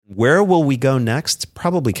Where will we go next?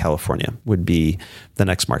 Probably California would be the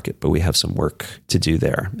next market, but we have some work to do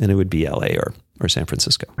there, and it would be LA or San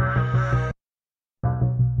Francisco.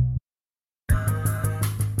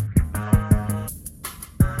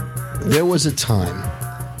 There was a time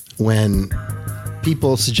when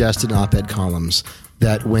people suggested in op-ed columns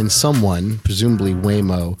that when someone, presumably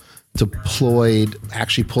Waymo,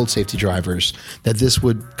 actually pulled safety drivers, that this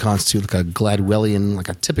would constitute like a Gladwellian, like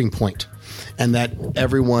a tipping point, and that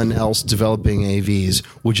everyone else developing AVs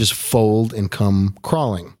would just fold and come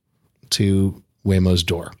crawling to Waymo's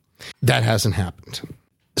door. That hasn't happened.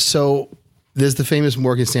 So there's the famous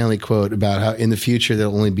Morgan Stanley quote about how in the future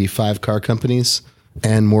there'll only be 5 car companies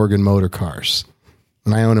and Morgan Motor Cars.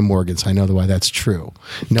 And I own a Morgan, so I know why that's true.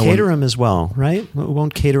 Caterham as well, right?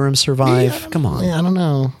 Won't Caterham survive? Yeah, Come on. Yeah, I don't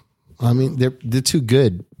know. I mean, they're too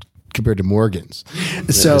good compared to Morgans.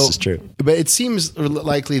 So this is true. But it seems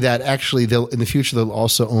likely that actually in the future there'll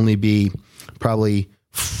also only be probably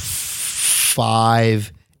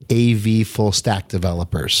 5 AV full stack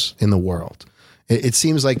developers in the world. It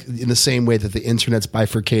seems like in the same way that the internet's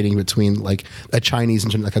bifurcating between like a Chinese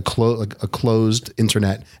internet, like a closed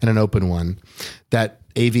internet and an open one, that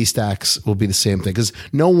AV stacks will be the same thing, because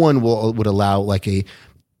no one would allow like a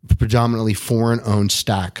predominantly foreign-owned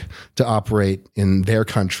stack to operate in their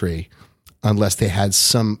country unless they had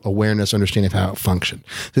some awareness, understanding of how it functioned.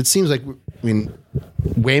 So it seems like, I mean,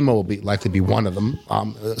 Waymo will likely be one of them.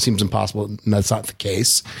 It seems impossible, and that's not the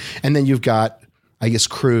case. And then you've got, I guess,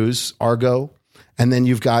 Cruise, Argo, and then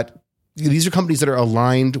you've got, these are companies that are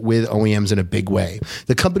aligned with OEMs in a big way.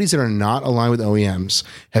 The companies that are not aligned with OEMs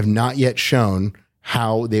have not yet shown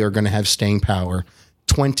how they are going to have staying power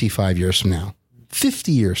 25 years from now,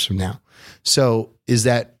 50 years from now. So is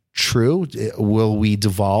that true? Will we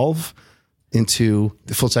devolve into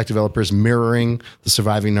the full stack developers mirroring the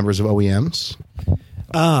surviving numbers of OEMs?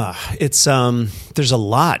 It's there's a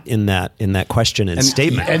lot in that question and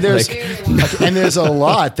statement. And there's a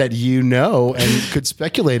lot that and could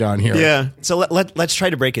speculate on here. Yeah. So let's try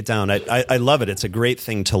to break it down. I love it. It's a great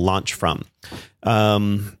thing to launch from.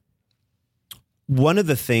 One of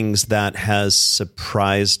the things that has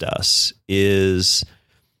surprised us is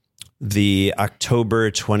the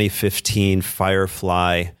October 2015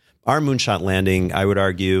 Firefly. Our moonshot landing, I would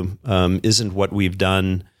argue, isn't what we've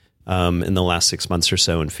done in the last 6 months or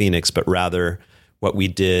so in Phoenix, but rather what we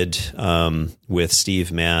did with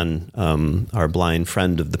Steve Mann, our blind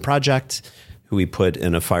friend of the project, who we put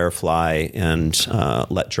in a Firefly and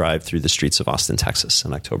let drive through the streets of Austin, Texas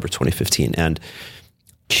in October 2015. And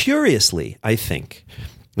curiously, I think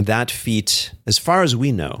that feat, as far as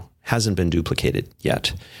we know, hasn't been duplicated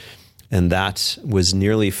yet. And that was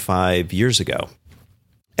nearly 5 years ago.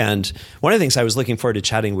 And one of the things I was looking forward to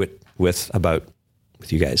chatting with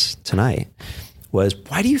you guys tonight was,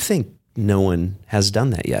 why do you think no one has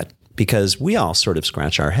done that yet? Because we all sort of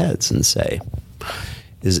scratch our heads and say,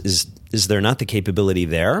 is there not the capability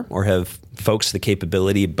there, or have folks the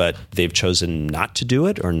capability but they've chosen not to do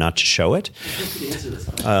it or not to show it?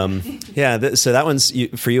 So that one's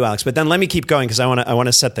for you, Alex. But then let me keep going, because I want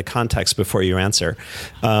to set the context before you answer.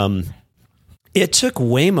 It took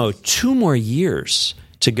Waymo 2 more years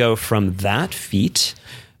to go from that feat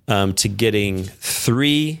to getting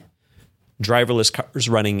 3 driverless cars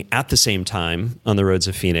running at the same time on the roads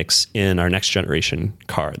of Phoenix in our next generation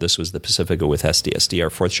car. This was the Pacifica with SD, our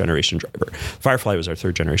 4th generation driver. Firefly was our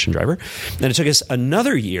 3rd generation driver. And it took us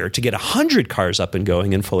another year to get 100 cars up and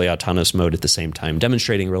going in fully autonomous mode at the same time,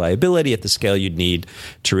 demonstrating reliability at the scale you'd need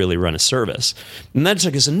to really run a service. And then it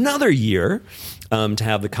took us another year to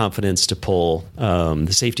have the confidence to pull the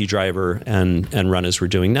safety driver and run as we're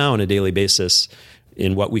doing now on a daily basis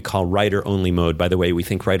in what we call rider-only mode. By the way, we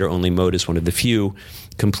think rider-only mode is one of the few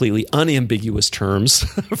completely unambiguous terms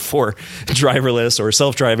for driverless or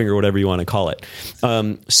self-driving or whatever you want to call it.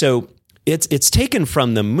 So it's taken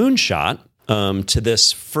from the moonshot to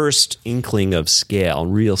this first inkling of scale,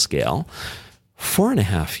 real scale,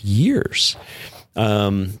 4.5 years.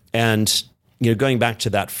 And going back to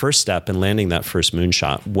that first step and landing that first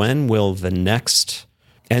moonshot, when will the next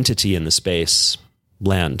entity in the space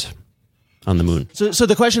land on the moon? So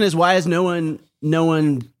the question is, why has no one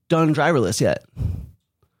done driverless yet?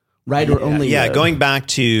 Rider only. Yeah, going back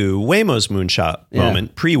to Waymo's moonshot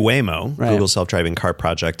moment, pre-Waymo, right. Google self-driving car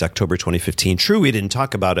project, October 2015. True, we didn't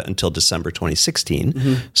talk about it until December 2016.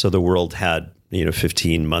 Mm-hmm. So the world had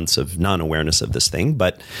 15 months of non-awareness of this thing.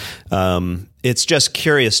 But it's just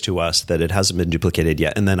curious to us that it hasn't been duplicated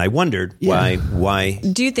yet. And then I wondered why.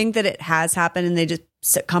 Do you think that it has happened and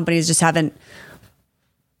companies just haven't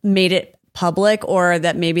made it public, or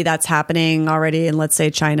that maybe that's happening already in, let's say,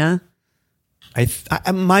 China?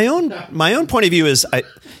 My own point of view is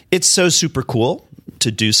it's so super cool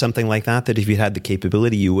to do something like that if you had the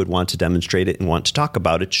capability, you would want to demonstrate it and want to talk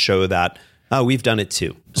about it to show that we've done it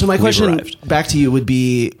too. So my question back to you would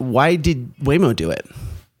be, why did Waymo do it?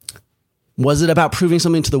 Was it about proving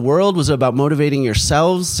something to the world? Was it about motivating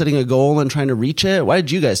yourselves, setting a goal and trying to reach it? Why did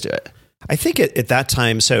you guys do it? I think at that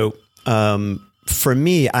time, so for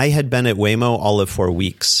me, I had been at Waymo all of 4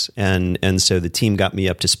 weeks. And so the team got me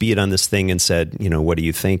up to speed on this thing and said, what do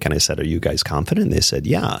you think? And I said, are you guys confident? And they said,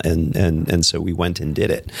 yeah. And so we went and did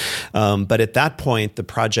it. But at that point, the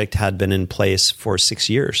project had been in place for 6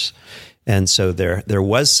 years. And so there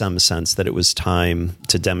was some sense that it was time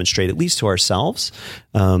to demonstrate, at least to ourselves,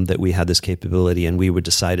 that we had this capability, and we would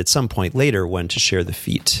decide at some point later when to share the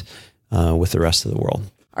feat with the rest of the world.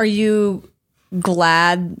 Are you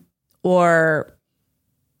glad, or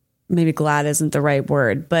maybe glad isn't the right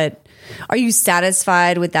word, but are you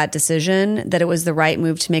satisfied with that decision, that it was the right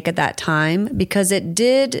move to make at that time? Because it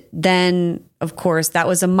did then, of course, that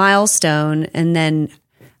was a milestone, and then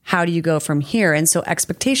how do you go from here? And so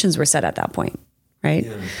expectations were set at that point, right?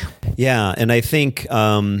 Yeah. And I think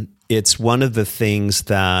it's one of the things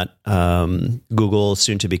that Google,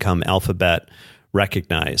 soon to become Alphabet,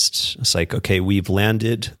 recognized. It's like, okay, we've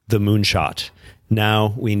landed the moonshot.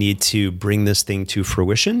 Now we need to bring this thing to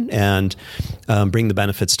fruition and bring the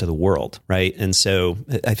benefits to the world, right? And so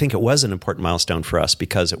I think it was an important milestone for us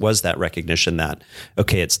because it was that recognition that,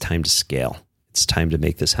 okay, it's time to scale. It's time to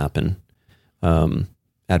make this happen.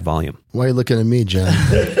 At volume. Why are you looking at me, John?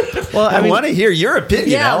 Well, I want to hear your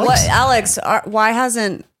opinion, Yeah, Alex. why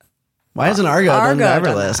hasn't Argo done done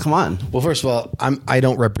driverless? that? Come on. Well, first of all, I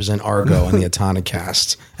don't represent Argo on the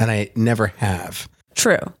Autonocast, and I never have.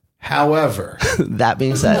 True. However, That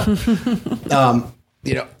being said,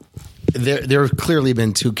 there have clearly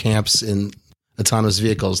been two camps in autonomous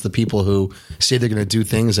vehicles: the people who say they're going to do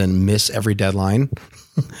things and miss every deadline,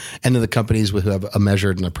 and then the companies who have a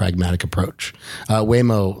measured and a pragmatic approach.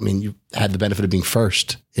 Waymo, you had the benefit of being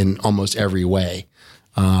first in almost every way,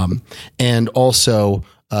 and also,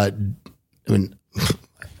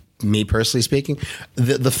 me personally speaking,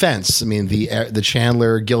 the fence. The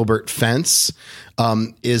Chandler Gilbert fence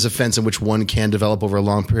is a fence in which one can develop over a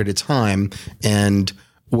long period of time. And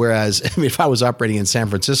whereas, if I was operating in San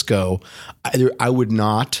Francisco, I would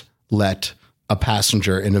not let a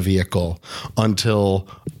passenger in a vehicle until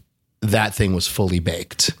that thing was fully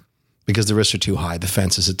baked, because the risks are too high. The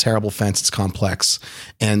fence is a terrible fence. It's complex.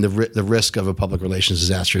 And the risk of a public relations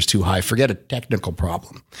disaster is too high. Forget a technical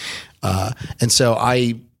problem. And so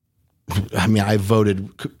I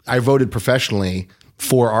voted professionally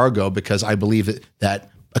for Argo because I believe that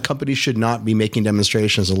a company should not be making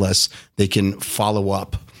demonstrations unless they can follow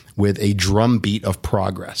up with a drumbeat of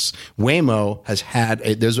progress. Waymo has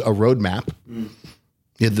there's a roadmap.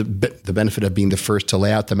 You have the benefit of being the first to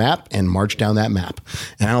lay out the map and march down that map.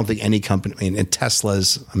 And I don't think any company, and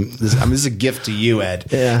Tesla's, this is a gift to you, Ed.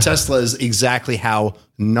 Yeah. Tesla is exactly how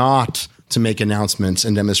not to make announcements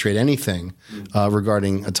and demonstrate anything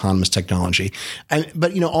regarding autonomous technology.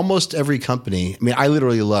 But almost every company, I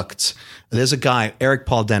literally looked. There's a guy, Eric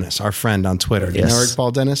Paul Dennis, our friend on Twitter. Do you know Eric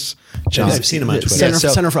Paul Dennis? John, I've seen him on Twitter.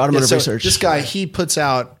 Center for Automotive Research. This guy, he puts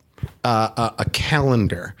out a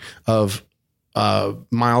calendar of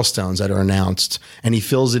milestones that are announced, and he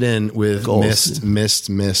fills it in with goals. missed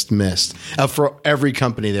for every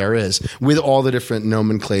company there is, with all the different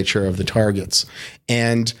nomenclature of the targets.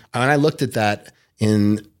 And when I looked at that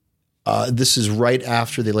this is right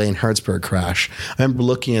after the Lane Hertzberg crash. I remember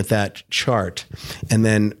looking at that chart and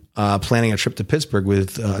then planning a trip to Pittsburgh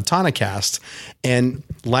with Autonocast and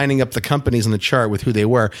lining up the companies on the chart with who they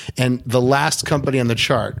were. And the last company on the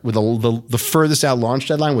chart with the furthest out launch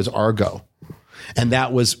deadline was Argo. And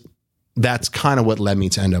that's kind of what led me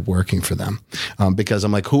to end up working for them, because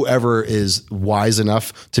I'm like, whoever is wise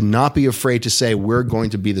enough to not be afraid to say we're going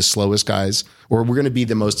to be the slowest guys or we're going to be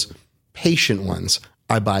the most patient ones,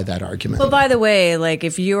 I buy that argument. Well, by the way,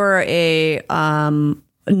 if you're a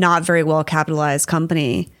not very well capitalized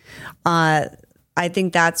company, I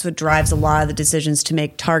think that's what drives a lot of the decisions to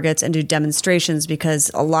make targets and do demonstrations,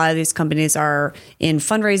 because a lot of these companies are in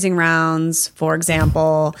fundraising rounds, for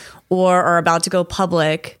example, or are about to go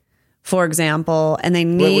public, for example, and they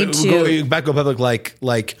need to go public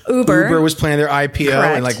like Uber was planning their IPO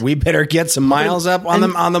Correct. and like we better get some miles up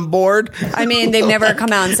on the board. I mean, they've never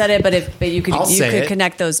come out and said it, but you could say it.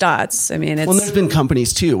 connect those dots. I mean, it's Well, there's been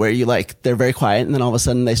companies too where they're very quiet, and then all of a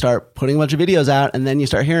sudden they start putting a bunch of videos out, and then you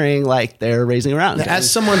start hearing like they're raising around. As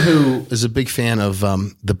someone who is a big fan of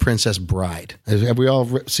The Princess Bride, have we all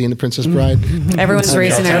seen The Princess Bride? everyone's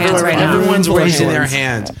raising their hands right now. Everyone's raising their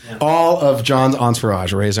hand. All of John's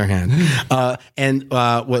entourage raise their hand. And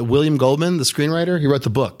William Goldman, the screenwriter, he wrote the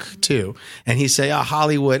book too, and he say,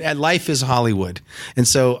 Hollywood, life is Hollywood. And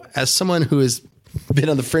so, as someone who has been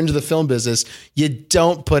on the fringe of the film business, you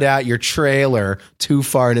don't put out your trailer too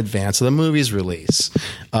far in advance of the movie's release.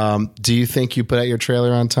 Do you think you put out your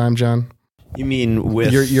trailer on time, John? You mean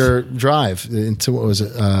with your drive into what was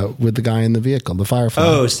it with the guy in the vehicle, the firefighter?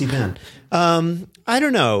 Oh, Steve Mann. I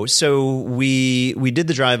don't know. So we did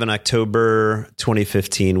the drive in October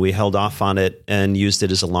 2015. We held off on it and used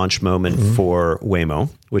it as a launch moment for Waymo,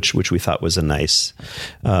 which we thought was a nice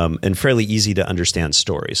and fairly easy to understand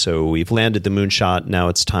story. So we've landed the moonshot. Now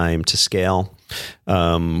it's time to scale.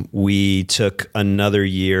 We took another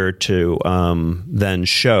year to then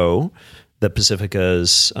show the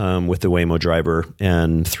Pacificas with the Waymo driver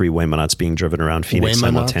and 3 Waymonauts being driven around Phoenix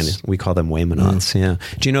simultaneously. We call them Waymonauts. Yeah.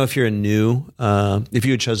 Do you know if you're if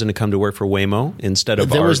you had chosen to come to work for Waymo instead of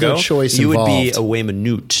there Argo, was no choice you involved. would be a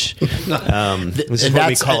Waymonaut. This is what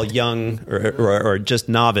we call young or just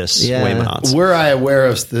novice Waymonauts. Were I aware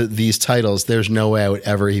of these titles, there's no way I would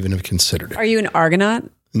ever even have considered it. Are you an Argonaut?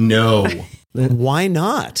 No. Why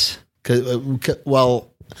not?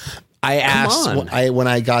 I asked when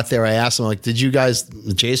I got there. I asked him, like, "Did you guys,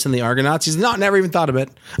 Jason, the Argonauts?" He's not. Never even thought of it.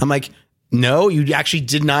 I'm like, "No, you actually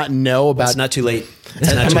did not know about." It's not too late.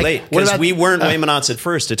 It's not too late because we weren't Waymonauts at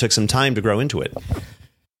first. It took some time to grow into it.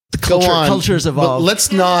 Cultures evolve. But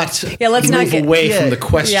let's not. Let's not move get away from the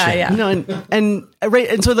question. Yeah. No, and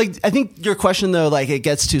so like I think your question though, like it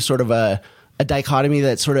gets to sort of a dichotomy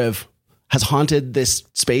that sort of has haunted this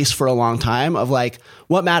space for a long time of like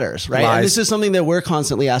what matters, right? Lies. And this is something that we're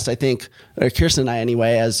constantly asked, I think, or Kirsten and I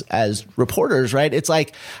anyway, as reporters, right? It's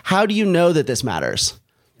like, how do you know that this matters,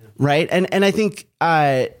 right? And I think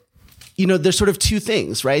there's sort of two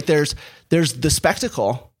things, right? There's the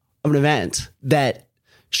spectacle of an event that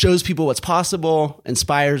shows people what's possible,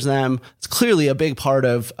 inspires them. It's clearly a big part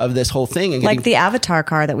of this whole thing. And Like the Avatar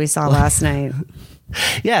car that we saw last night.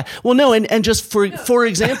 Yeah. Well, no, and just for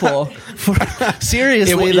example,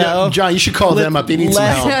 seriously though, John, you should call them up. They need some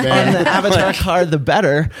help, man. On the Avatar car, the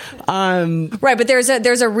better. Right, but there's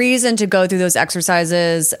a reason to go through those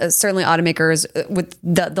exercises. Certainly, automakers with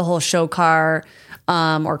the whole show car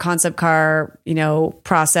or concept car,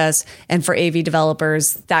 process, and for AV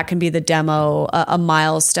developers, that can be the demo, a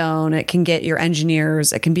milestone. It can get your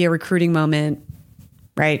engineers. It can be a recruiting moment,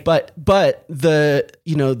 right? But the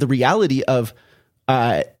reality of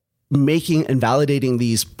making and validating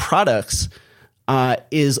these products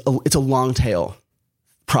it's a long tail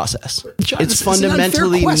process. John, it's this is an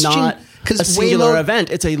fundamentally unfair question, not a singular event.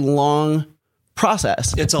 It's a long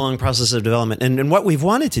process. It's a long process of development. And what we've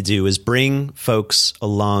wanted to do is bring folks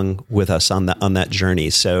along with us on that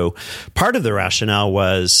journey. So part of the rationale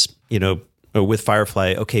was, with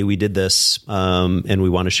Firefly, okay, we did this and we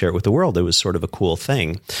want to share it with the world. It was sort of a cool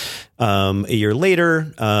thing. A year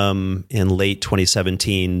later, in late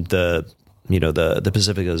 2017, the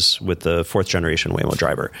Pacificas with the 4th generation Waymo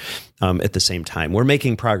driver at the same time. We're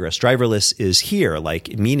making progress. Driverless is here,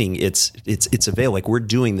 meaning it's available. Like we're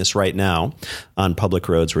doing this right now on public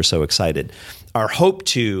roads. We're so excited. Our hope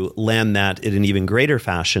to land that in an even greater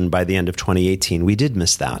fashion by the end of 2018. We did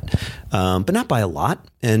miss that, but not by a lot.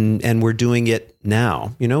 And we're doing it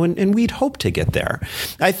now, and we'd hope to get there.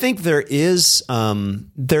 I think there is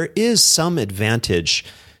some advantage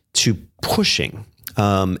to pushing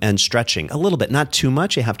and stretching a little bit, not too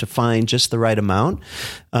much. You have to find just the right amount.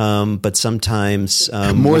 But sometimes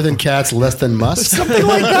more than cats, less than must, something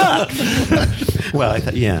like that. Well, I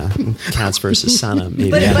thought, cats versus Santa.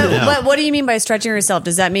 Maybe. But what do you mean by stretching yourself?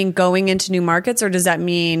 Does that mean going into new markets, or does that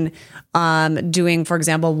mean doing, for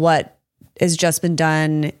example, what has just been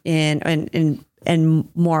done and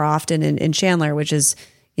more often in Chandler, which is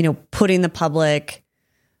putting the public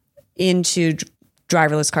into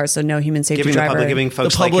driverless cars, so no human safety driver. Giving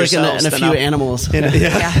folks the public like yourselves and a few animals. And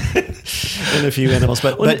a few animals.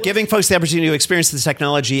 But giving folks the opportunity to experience the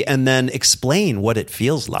technology and then explain what it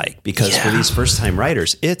feels like. Because for these first-time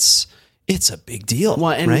riders, it's a big deal.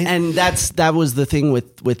 Well, right? And that was the thing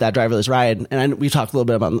with that driverless ride. And we talked a little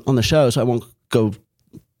bit about on the show, so I won't go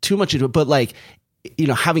too much into it. But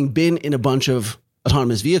having been in a bunch of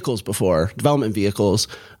autonomous vehicles before, development vehicles,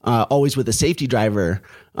 always with a safety driver.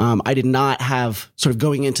 I did not have, sort of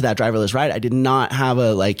going into that driverless ride, I did not have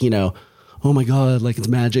a oh my God, like it's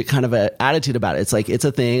magic kind of a attitude about it. It's like, it's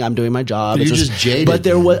a thing. I'm doing my job. You're just jaded. But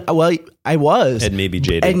there was, I was. And maybe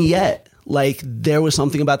jaded. And yet, like, there was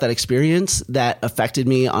something about that experience that affected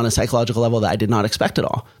me on a psychological level that I did not expect at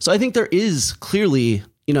all. So I think there is clearly,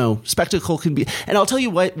 spectacle can be, and I'll tell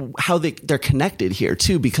you how they're connected here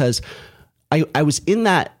too, because I was in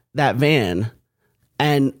that van,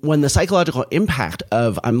 and when the psychological impact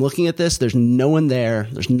of I'm looking at this, there's no one there,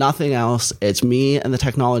 there's nothing else, it's me and the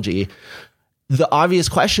technology. The obvious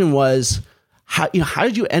question was, how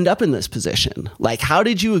did you end up in this position? Like, why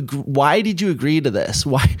did you agree to this?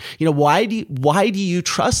 Why do you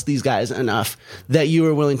trust these guys enough that you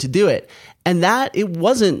were willing to do it? And that it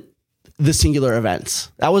wasn't the singular events.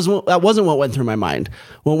 That wasn't what went through my mind.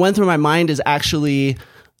 What went through my mind is actually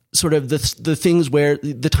sort of the things where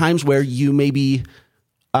the times where you maybe,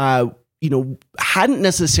 hadn't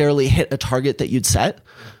necessarily hit a target that you'd set,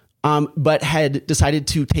 but had decided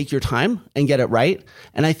to take your time and get it right.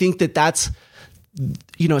 And I think that's,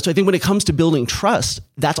 so I think when it comes to building trust,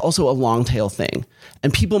 that's also a long tail thing.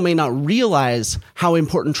 And people may not realize how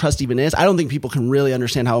important trust even is. I don't think people can really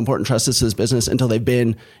understand how important trust is to this business until they've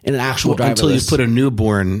been in an actual driverless. Until you put a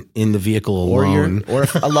newborn in the vehicle alone. Or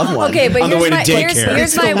a loved one. Okay, but On the way to daycare.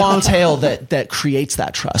 here's the long tail that creates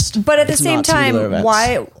that trust. But at the same time,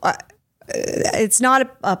 why it's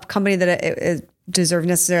not a company that it deserves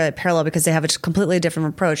necessarily a parallel because they have a completely different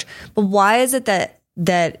approach. But why is it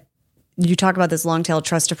that you talk about this long tail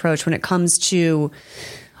trust approach when it comes to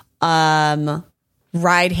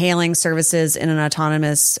ride hailing services in an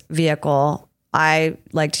autonomous vehicle? I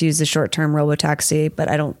like to use the short term robotaxi, but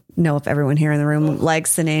I don't know if everyone here in the room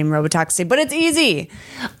likes the name robotaxi, but it's easy.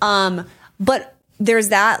 But there's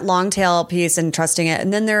that long tail piece and trusting it.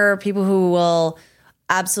 And then there are people who will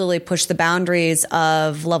absolutely push the boundaries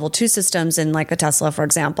of level 2 systems in like a Tesla, for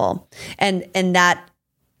example. And that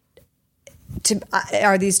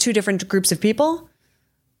are these two different groups of people?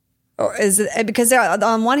 Or is it because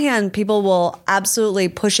on one hand, people will absolutely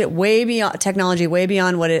push it way beyond technology, way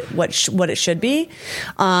beyond what it should be,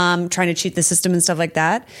 trying to cheat the system and stuff like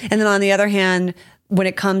that. And then on the other hand, when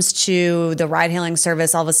it comes to the ride hailing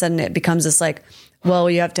service, all of a sudden it becomes this like, well,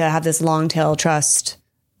 you have to have this long tail trust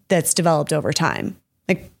that's developed over time.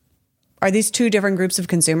 Like, are these two different groups of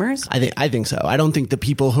consumers? I think so. I don't think the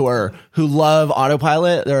people who love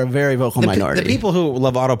autopilot, they're a very vocal minority. The people who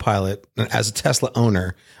love autopilot as a Tesla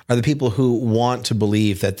owner are the people who want to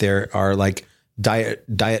believe that there are like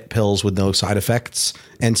diet pills with no side effects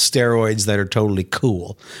and steroids that are totally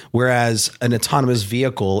cool. Whereas an autonomous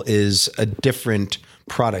vehicle is a different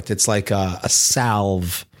product. It's like a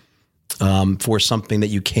salve for something that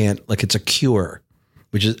you can't, like it's a cure,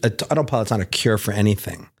 which is autopilot's not a cure for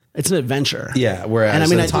anything. It's an adventure. Yeah,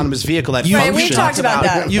 whereas an autonomous vehicle that functions. We've talked about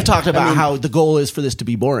that. You've talked about how the goal is for this to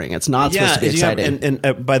be boring. It's not supposed to be exciting.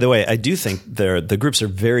 And by the way, I do think the groups are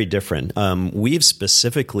very different. We've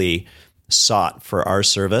specifically sought for our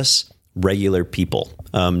service regular people,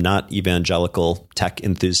 not evangelical tech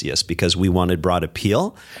enthusiasts, because we wanted broad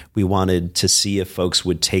appeal. We wanted to see if folks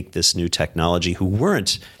would take this new technology who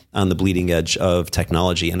weren't on the bleeding edge of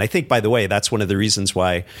technology. And I think, by the way, that's one of the reasons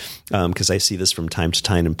why, because I see this from time to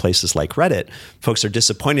time in places like Reddit, folks are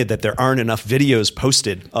disappointed that there aren't enough videos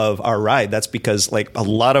posted of our ride. That's because like a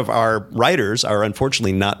lot of our riders are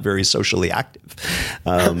unfortunately not very socially active.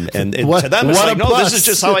 And to them, it's like, no, this is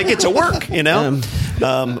just how I get to work, you know?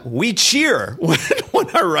 We cheer when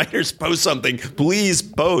our riders post something. Please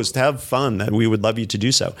post, have fun, and we would love you to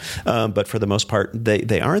do so. But for the most part,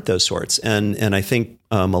 they aren't those sorts. And I think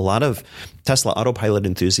a lot of Tesla autopilot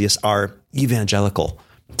enthusiasts are evangelical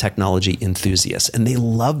technology enthusiasts, and they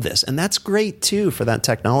love this, and that's great too for that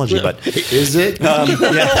technology. But is it?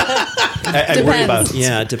 I worry about.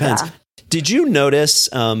 Yeah, it depends. Yeah. Did you notice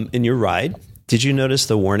in your ride? Did you notice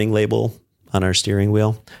the warning label on our steering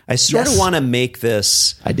wheel? I sort of want to make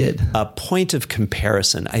this. I did a point of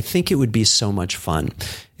comparison. I think it would be so much fun.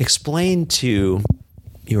 Explain to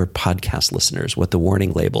your podcast listeners what the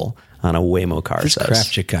warning label on a Waymo car says. This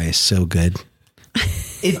Krafcik guy is so good.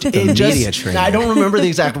 It just, I don't remember the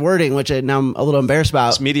exact wording, which now I'm a little embarrassed about.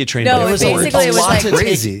 It's media trained. No, basically it was like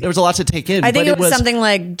crazy. There was a lot to take in. I think it was something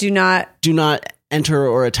like do not enter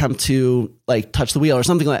or attempt to like touch the wheel or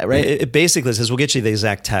something like that, right? It basically says, we'll get you the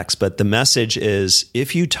exact text, but the message is,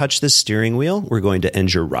 if you touch the steering wheel, we're going to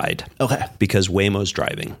end your ride. Okay. Because Waymo's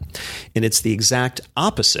driving. And it's the exact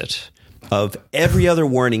opposite of every other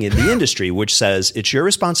warning in the industry, which says it's your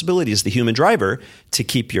responsibility as the human driver to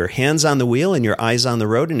keep your hands on the wheel and your eyes on the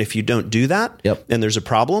road. And if you don't do that, and there's a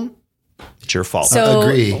problem, it's your fault. So,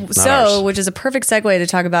 Agree. which is a perfect segue to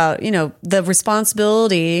talk about, the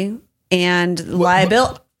responsibility and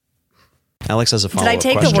liability. Alex has a follow-up Did I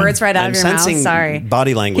take question. the words right out I'm of your mouth? sensing Sorry.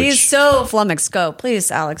 body language. He's so flummoxed. Go, please,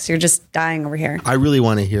 Alex. You're just dying over here. I really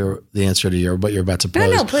want to hear the answer to what you're about to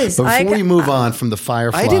pose. No, please. But before we move on from the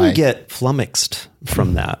Firefly, I didn't get flummoxed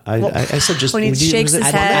from that. I said just when he shakes his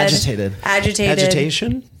head.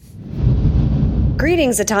 Agitation.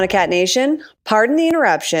 Greetings, Autonocat Nation. Pardon the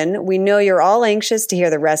interruption. We know you're all anxious to hear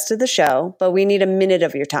the rest of the show, but we need a minute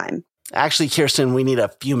of your time. Actually, Kirsten, we need a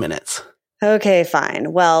few minutes. Okay,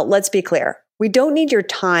 fine. Well, let's be clear. We don't need your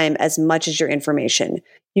time as much as your information.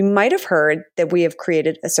 You might have heard that we have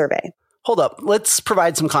created a survey. Hold up. Let's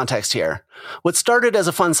provide some context here. What started as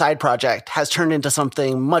a fun side project has turned into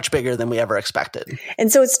something much bigger than we ever expected.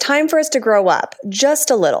 And so it's time for us to grow up just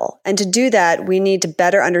a little. And to do that, we need to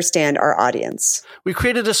better understand our audience. We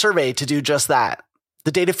created a survey to do just that.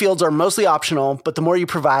 The data fields are mostly optional, but the more you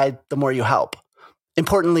provide, the more you help.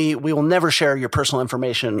 Importantly, we will never share your personal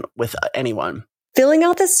information with anyone. Filling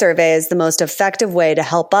out this survey is the most effective way to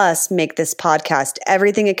help us make this podcast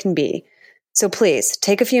everything it can be. So please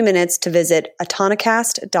take a few minutes to visit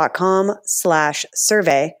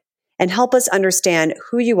autonocast.com/survey and help us understand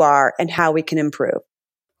who you are and how we can improve.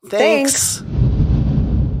 Thanks.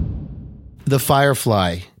 the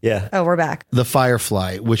Firefly. Yeah. Oh, we're back. The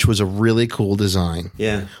Firefly, which was a really cool design.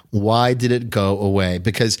 Yeah. Why did it go away?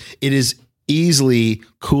 Because it is easily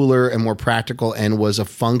cooler and more practical and was a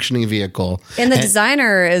functioning vehicle. And the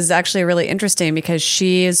designer is actually really interesting because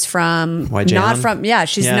she is from YJ not Allen? from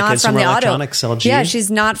she's Yeah, not from consumer the auto electronics, LG. Yeah,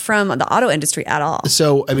 she's not from the auto industry at all.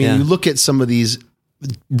 So, I mean, Yeah. you look at some of these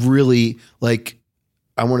really, like,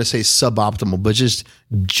 I want to say suboptimal, but just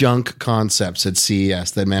junk concepts at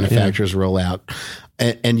CES that manufacturers roll out.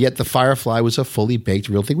 And yet the Firefly was a fully baked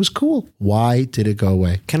real thing. It was cool. Why did it go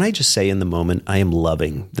away? Can I just say in the moment, I am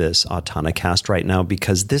loving this Autonocast right now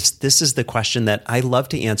because this is the question that I love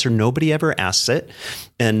to answer. Nobody ever asks it.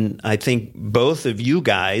 And I think both of you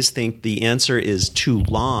guys think the answer is too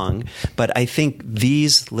long, but I think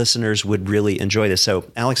these listeners would really enjoy this. So,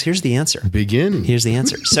 Alex, here's the answer. Begin. Here's the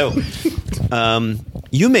answer. So,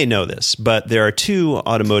 you may know this, but there are two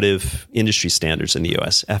automotive industry standards in the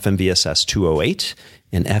US, FMVSS 208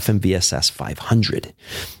 and FMVSS 500.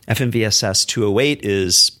 FMVSS 208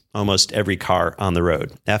 is almost every car on the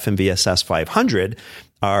road. FMVSS 500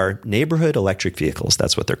 are neighborhood electric vehicles.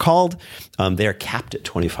 That's what they're called. They are capped at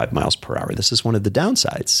 25 miles per hour. This is one of the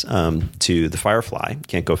downsides to the Firefly.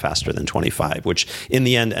 Can't go faster than 25, which in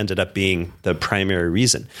the end ended up being the primary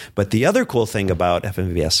reason. But the other cool thing about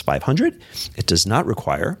FMVSS 500, it does not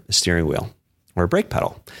require a steering wheel or a brake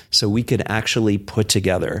pedal. So we could actually put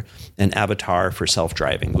together an avatar for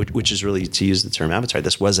self-driving, which is really, to use the term avatar,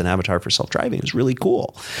 this was an avatar for self-driving. It was really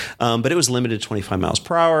cool. But it was limited to 25 miles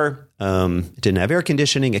per hour. It didn't have air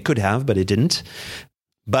conditioning. It could have, but it didn't.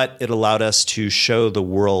 But it allowed us to show the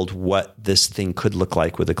world what this thing could look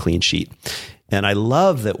like with a clean sheet. And I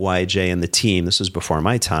love that YJ and the team, this was before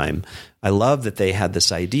my time, I love that they had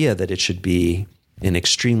this idea that it should be an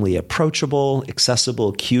extremely approachable,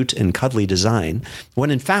 accessible, cute, and cuddly design,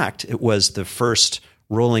 when in fact it was the first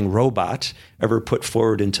rolling robot ever put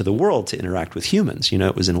forward into the world to interact with humans. You know,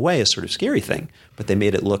 it was in a way a sort of scary thing, but they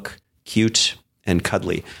made it look cute and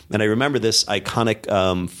cuddly. And I remember this iconic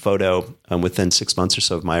photo within 6 months or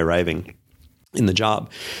so of my arriving in the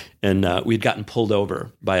job. And we'd gotten pulled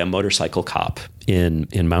over by a motorcycle cop in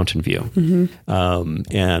Mountain View.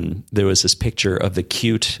 Mm-hmm. And there was this picture of the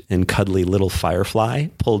cute and cuddly little Firefly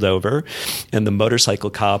pulled over and the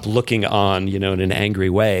motorcycle cop looking on, you know, in an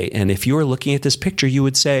angry way. And if you were looking at this picture, you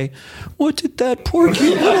would say, what did that poor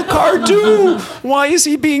cute little car do? Why is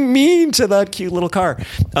he being mean to that cute little car?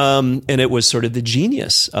 And it was sort of the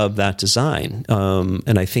genius of that design.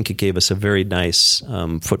 And I think it gave us a very nice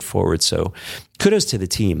foot forward. So kudos to the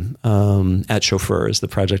team at Chauffeur, as the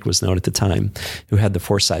project was known at the time, who had the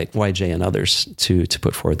foresight, YJ and others, to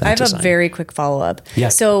put forward that design. I have a very quick follow-up. Yeah.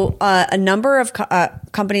 So a number of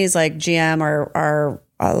companies like GM are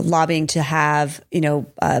lobbying to have,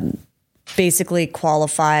 basically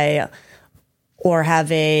qualify or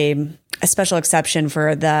have a special exception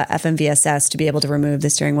for the FMVSS to be able to remove the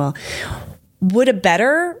steering wheel. Would a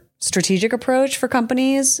better strategic approach for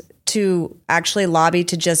companies to actually lobby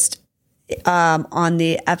to just on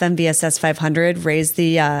the FMVSS 500 raise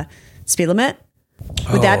the speed limit?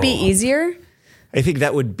 Would that be easier? I think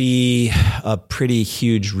that would be a pretty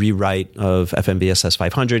huge rewrite of FMVSS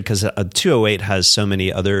 500 because 208 has so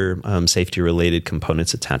many other safety-related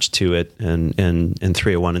components attached to it, and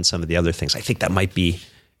 301 and some of the other things. I think that might be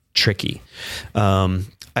tricky.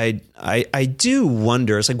 I do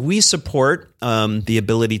wonder. It's like we support the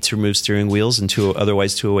ability to remove steering wheels into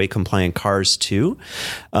otherwise 208 compliant cars too,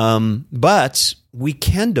 but we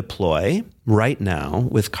can deploy right now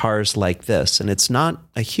with cars like this, and it's not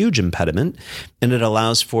a huge impediment, and it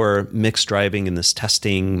allows for mixed driving in this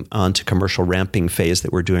testing onto commercial ramping phase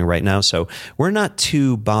that we're doing right now. So we're not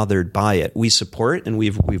too bothered by it. We support, and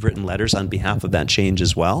we've written letters on behalf of that change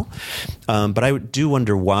as well. But I do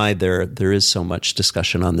wonder why there is so much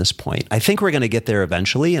discussion on this point. I think we're going to get there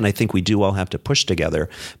eventually, and I think we do all have to push together.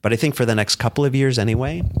 But I think for the next couple of years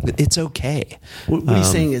anyway, it's okay. What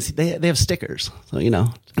he's saying is they have stickers, so you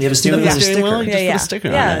have a steering wheel. Just put a sticker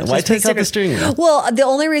on it. Why take out the steering wheel? Well, the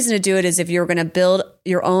only reason to do it is if you're going to build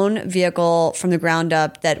your own vehicle from the ground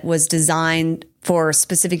up that was designed for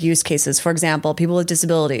specific use cases. For example, people with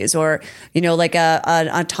disabilities, or like an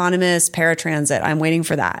autonomous paratransit. I'm waiting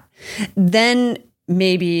for that. Then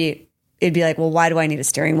maybe it'd be like, well, why do I need a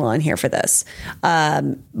steering wheel in here for this?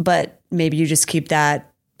 But maybe you just keep that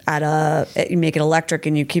you make it electric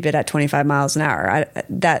and you keep it at 25 miles an hour.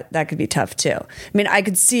 That could be tough too. I mean, I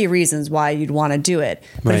could see reasons why you'd want to do it,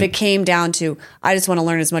 but if it came down to, I just want to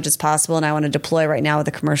learn as much as possible and I want to deploy right now with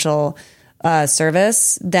a commercial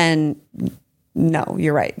service, then no,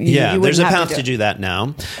 you're right. There's a path to do that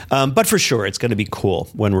now. But for sure, it's going to be cool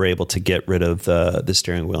when we're able to get rid of the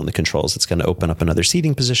steering wheel and the controls. It's going to open up another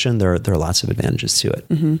seating position. There are lots of advantages to it.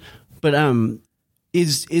 Mm-hmm. But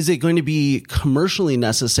is it going to be commercially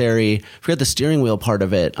necessary? Forget the steering wheel part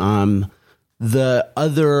of it. The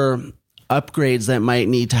other upgrades that might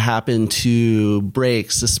need to happen to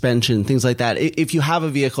brakes, suspension, things like that. If you have a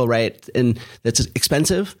vehicle, right, and that's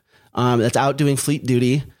expensive, that's out doing fleet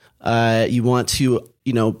duty, you want to,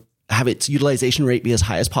 have its utilization rate be as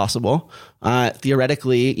high as possible.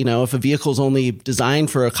 Theoretically, if a vehicle is only designed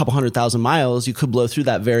for a couple 100,000 miles, you could blow through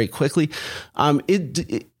that very quickly.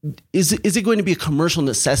 Is it going to be a commercial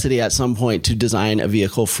necessity at some point to design a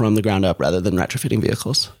vehicle from the ground up rather than retrofitting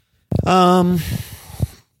vehicles? I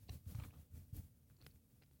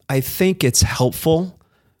think it's helpful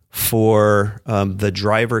for the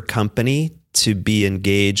driver company to be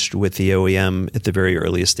engaged with the OEM at the very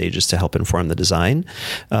earliest stages to help inform the design.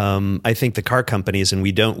 I think the car companies, and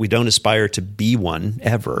we don't aspire to be one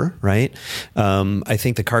ever, right? I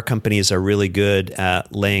think the car companies are really good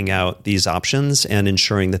at laying out these options and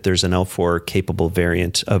ensuring that there's an L4 capable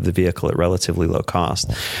variant of the vehicle at relatively low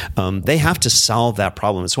cost. They have to solve that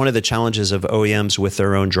problem. It's one of the challenges of OEMs with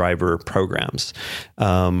their own driver programs.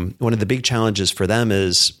 One of the big challenges for them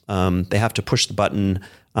is they have to push the button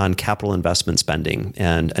on capital investment spending,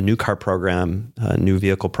 and a new car program, a new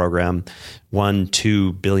vehicle program,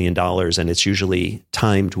 $1-2 billion, and it's usually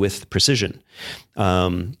timed with precision.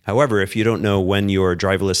 However, if you don't know when your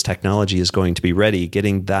driverless technology is going to be ready,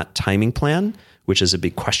 getting that timing plan, which is a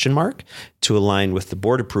big question mark, to align with the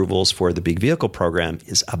board approvals for the big vehicle program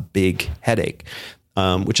is a big headache,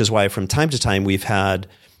 which is why from time to time we've had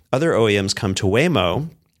other OEMs come to Waymo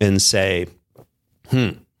and say,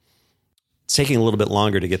 it's taking a little bit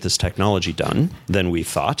longer to get this technology done than we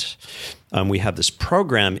thought. We have this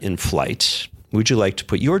program in flight. Would you like to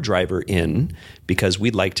put your driver in? Because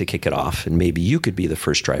we'd like to kick it off, and maybe you could be the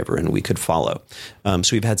first driver and we could follow. So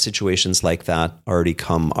we've had situations like that already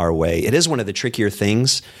come our way. It is one of the trickier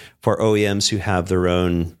things for OEMs who have their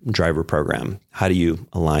own driver program. How do you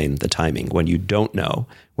align the timing when you don't know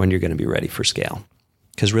when you're going to be ready for scale?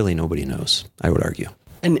 Because really nobody knows, I would argue.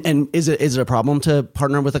 And is it a problem to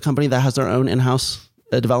partner with a company that has their own in-house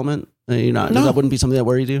development? No. That wouldn't be something that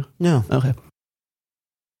worried you? No. Okay.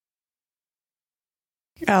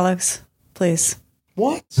 Alex, please.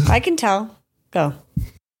 What? I can tell. Go.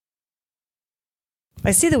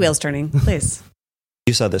 I see the wheels turning. Please.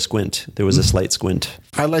 You saw the squint. There was a slight squint.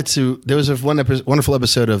 I'd like to. There was a wonderful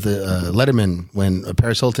episode of the Letterman when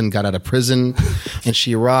Paris Hilton got out of prison, and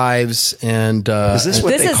she arrives. And is this what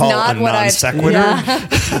this they is call not a what non sequitur?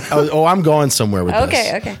 I'm going somewhere with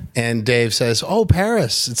this. Okay. And Dave says, "Oh,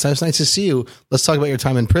 Paris, it's nice to see you. Let's talk about your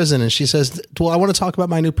time in prison." And she says, "Well, I want to talk about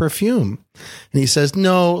my new perfume." And he says,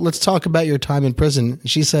 "No, let's talk about your time in prison." And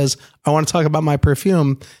she says, "I want to talk about my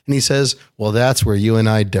perfume." And he says, "Well, that's where you and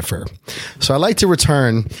I differ." So I'd like to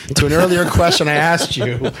return to an earlier question I asked you.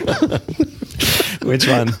 Which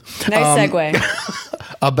one? Nice segue.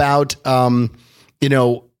 About,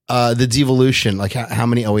 the devolution, like how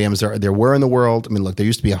many OEMs there were in the world. I mean, look, there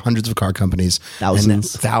used to be hundreds of car companies,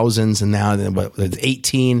 thousands, and now it's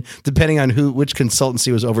 18, depending on which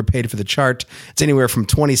consultancy was overpaid for the chart. It's anywhere from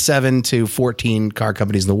 27 to 14 car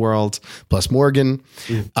companies in the world, plus Morgan,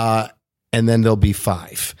 and then there'll be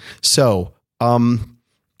 5. So,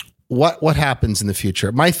 what happens in the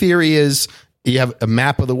future? My theory is you have a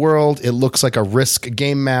map of the world. It looks like a Risk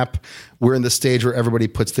game map. We're in the stage where everybody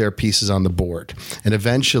puts their pieces on the board. And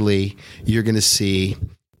eventually you're going to see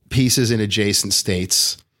pieces in adjacent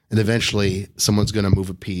states. And eventually someone's going to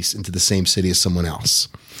move a piece into the same city as someone else.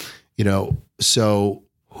 So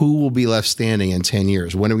who will be left standing in 10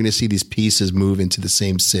 years? When are we going to see these pieces move into the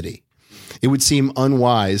same city? It would seem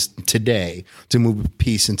unwise today to move a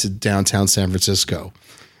piece into downtown San Francisco,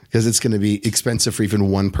 because it's going to be expensive for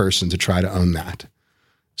even one person to try to own that.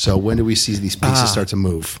 So when do we see these pieces start to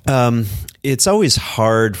move? It's always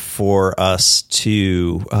hard for us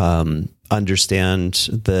to understand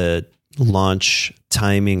the launch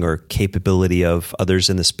timing or capability of others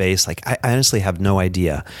in the space. Like, I honestly have no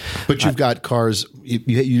idea. But you've got cars.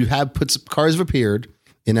 You have cars have appeared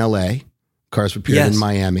in LA. Cars have appeared in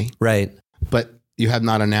Miami. Right. But you have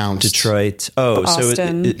not announced Detroit. Oh,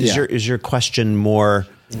 Austin. So is your question more?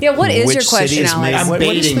 Yeah, what is your question, Alex? I'm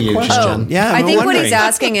baiting you. Yeah, I think what wondering. he's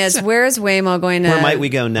asking is, where's Waymo going to? Where might we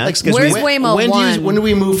go next? Like, where's Waymo when do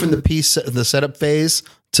we move from the setup phase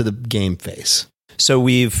to the game phase? So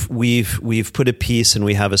we've put a piece, and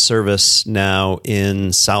we have a service now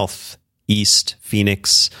in southeast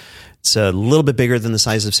Phoenix. It's a little bit bigger than the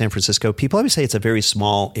size of San Francisco. People always say it's a very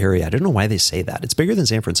small area. I don't know why they say that. It's bigger than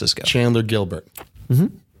San Francisco. Chandler Gilbert. Mm-hmm.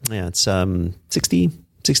 Yeah, it's 60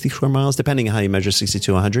 square miles, depending on how you measure 60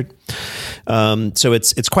 to 100. So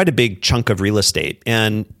it's quite a big chunk of real estate.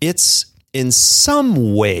 And it's in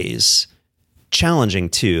some ways challenging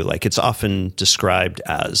too. Like, it's often described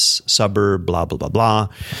as suburb, blah, blah, blah,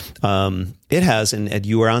 blah. It has, and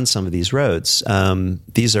you are on some of these roads.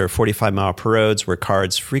 These are 45 mile per roads where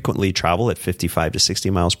cars frequently travel at 55 to 60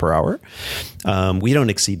 miles per hour. We don't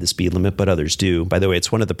exceed the speed limit, but others do. By the way,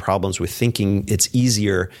 it's one of the problems with thinking it's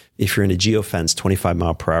easier if you're in a geofenced 25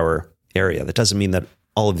 mile per hour area. That doesn't mean that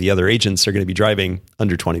all of the other agents are going to be driving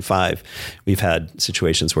under 25. We've had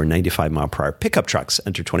situations where 95 mile per hour pickup trucks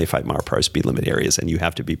enter 25 mile per hour speed limit areas, and you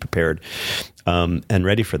have to be prepared and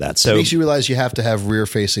ready for that. So it makes you realize you have to have rear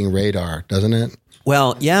facing radar, doesn't it?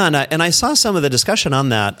 Well, yeah. And I saw some of the discussion on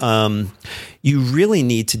that. You really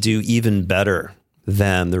need to do even better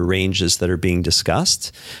than the ranges that are being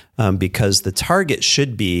discussed, because the target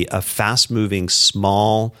should be a fast moving,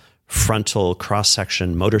 small frontal cross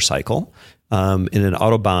section motorcycle in an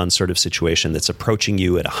Autobahn sort of situation that's approaching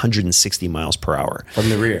you at 160 miles per hour. From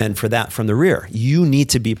the rear. And from the rear, you need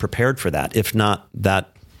to be prepared for that. If not, that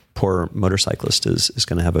poor motorcyclist is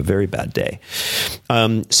going to have a very bad day.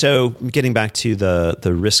 So getting back to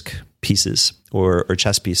the Risk pieces or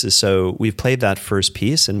chess pieces. So we've played that first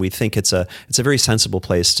piece, and we think it's a very sensible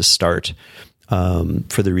place to start.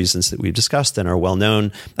 For the reasons that we've discussed and are well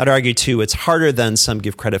known. I'd argue too, it's harder than some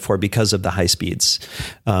give credit for because of the high speeds.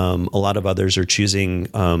 A lot of others are choosing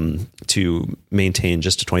to maintain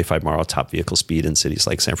just a 25 mile top vehicle speed in cities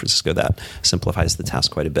like San Francisco. That simplifies the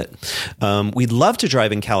task quite a bit. We'd love to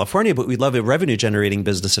drive in California, but we'd love a revenue generating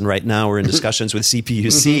business. And right now we're in discussions with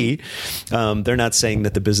CPUC. They're not saying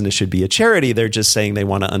that the business should be a charity. They're just saying they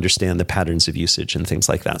want to understand the patterns of usage and things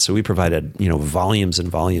like that. So we provided, volumes and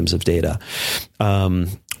volumes of data.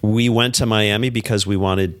 We went to Miami because we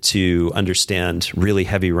wanted to understand really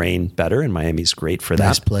heavy rain better, and Miami's great for that.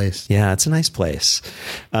 Nice place. Yeah, it's a nice place.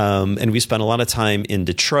 And we spent a lot of time in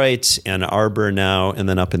Detroit, Ann Arbor now, and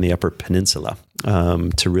then up in the Upper Peninsula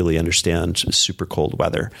to really understand super cold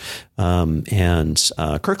weather, and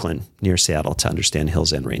Kirkland near Seattle to understand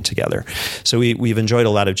hills and rain together. So we've enjoyed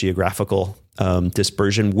a lot of geographical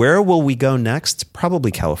dispersion. Where will we go next?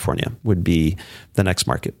 Probably California would be the next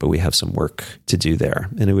market, but we have some work to do there,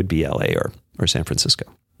 and it would be LA or San Francisco.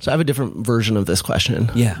 So I have a different version of this question,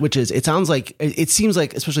 which is, it seems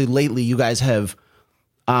like, especially lately, you guys have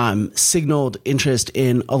signaled interest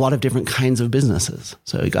in a lot of different kinds of businesses.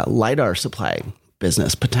 So you got LiDAR supply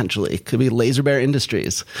business, potentially. Could be Laser Bear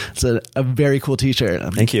Industries. It's a very cool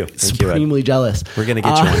t-shirt. Thank you. Supremely jealous. We're going to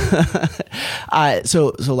get you one.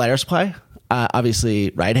 So LiDAR supply,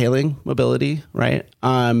 obviously ride hailing, mobility, right?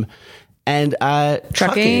 And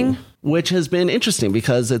trucking, which has been interesting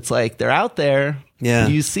because it's like they're out there. Yeah.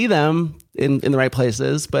 You see them in the right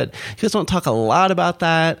places, but you guys don't talk a lot about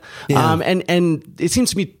that. Yeah. And it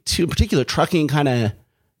seems to me, too, in particular, trucking kind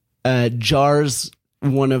of jars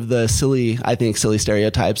one of the silly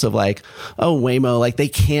stereotypes of like, oh, Waymo, like they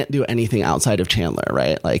can't do anything outside of Chandler,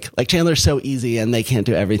 right? Like Chandler's so easy and they can't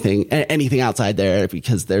do anything outside there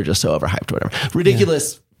because they're just so overhyped or whatever.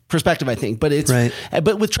 Ridiculous perspective, I think, but it's right.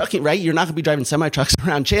 But with trucking, right? You're not going to be driving semi trucks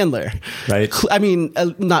around Chandler, right? I mean,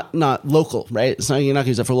 not local, right? You're not going to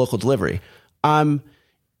use it for local delivery.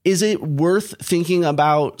 Is it worth thinking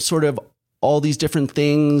about sort of all these different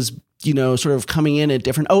things, you know, sort of coming in at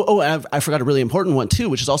different. I forgot a really important one too,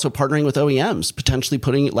 which is also partnering with OEMs, potentially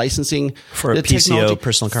licensing for a PCO,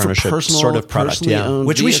 personal car ownership sort of product,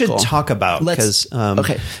 which we should talk about because,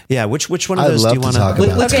 which one of those do you want to talk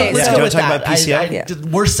about? Let's go talk about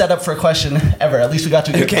PCO. Worst setup for a question ever. At least we got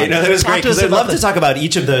to. Okay, no, that was great because I'd love to talk about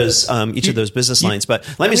each of those business lines.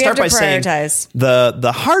 But let me start by saying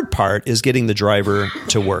the hard part is getting the driver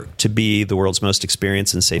to work, to be the world's most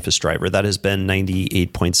experienced and safest driver. That has been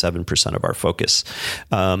 98.7% of our focus.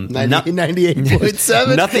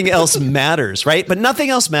 98.7. Nothing else matters, right? But nothing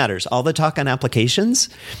else matters. All the talk on applications,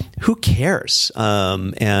 who cares?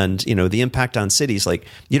 And you know, the impact on cities, like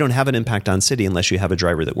you don't have an impact on city unless you have a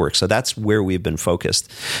driver that works. So that's where we've been focused.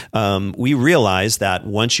 We realize that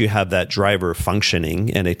once you have that driver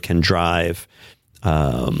functioning and it can drive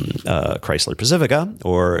Chrysler Pacifica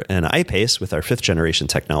or an I-Pace with our 5th generation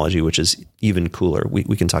technology, which is even cooler.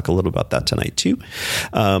 We can talk a little about that tonight too.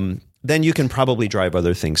 Then you can probably drive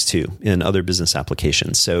other things too in other business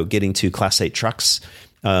applications. So getting to Class 8 trucks,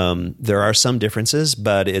 there are some differences,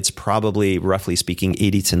 but it's probably, roughly speaking,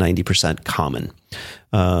 80 to 90% common.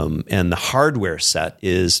 And the hardware set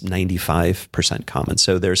is 95% common.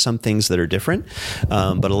 So there are some things that are different,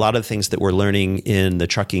 but a lot of things that we're learning in the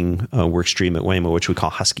trucking work stream at Waymo, which we call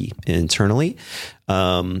Husky internally,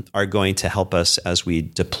 are going to help us as we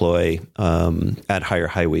deploy at higher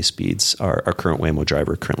highway speeds our current Waymo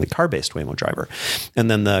driver, currently car-based Waymo driver.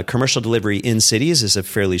 And then the commercial delivery in cities is a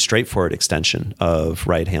fairly straightforward extension of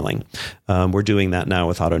ride hailing. We're doing that now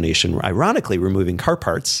with AutoNation. Ironically, we're moving car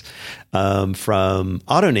parts from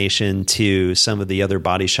AutoNation to some of the other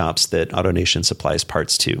body shops that AutoNation supplies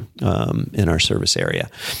parts to in our service area.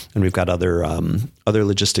 And we've got other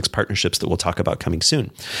logistics partnerships that we'll talk about coming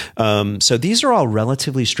soon. So these are all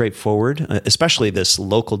relatively straightforward, especially this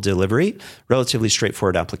local delivery, relatively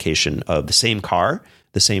straightforward application of the same car,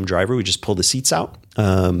 the same driver. We just pull the seats out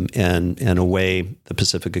and away the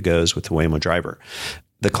Pacifica goes with the Waymo driver.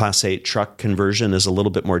 The Class 8 truck conversion is a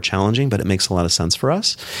little bit more challenging, but it makes a lot of sense for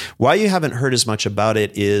us. Why you haven't heard as much about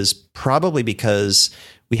it is probably because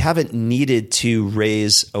we haven't needed to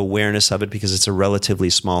raise awareness of it because it's a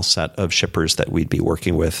relatively small set of shippers that we'd be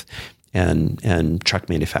working with and truck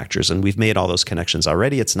manufacturers. And we've made all those connections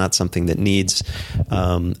already. It's not something that needs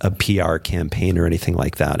a PR campaign or anything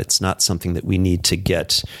like that. It's not something that we need to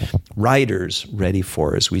get riders ready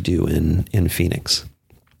for as we do in Phoenix.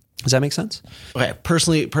 Does that make sense? Okay,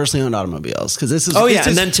 personally owned automobiles, because this is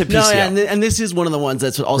and then to PCO. And this is one of the ones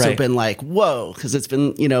that's also been like, whoa, because it's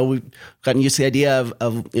been, you know, we've gotten used to the idea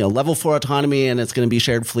of you know, level 4 autonomy, and it's going to be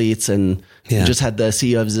shared fleets, and we just had the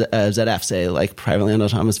CEO of ZF say, like, privately owned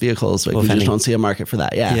autonomous vehicles, like, we just don't see a market for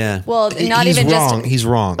that. Yeah. Well, He's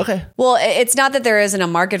wrong. Okay. Well, it's not that there isn't a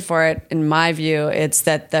market for it, in my view. It's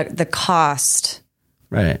that the cost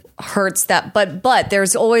hurts that, but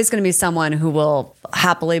there's always going to be someone who will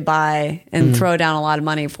happily buy and throw down a lot of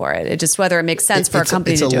money for it. It just, whether it makes sense for a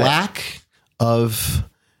company to do it. It's a lack of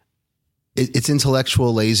it's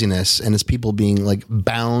intellectual laziness, and it's people being like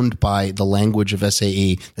bound by the language of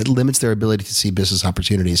SAE that limits their ability to see business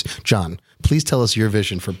opportunities. John, please tell us your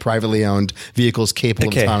vision for privately owned vehicles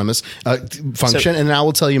capable of autonomous function, and I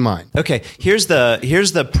will tell you mine. Okay, here's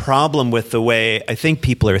the problem with the way I think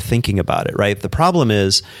people are thinking about it, right? The problem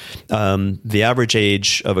is the average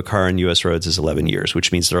age of a car on U.S. roads is 11 years,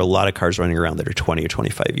 which means there are a lot of cars running around that are 20 or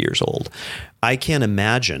 25 years old. I can't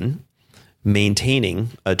imagine maintaining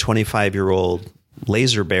a 25-year-old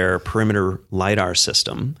laser bear perimeter LiDAR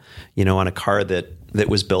system, you know, on a car that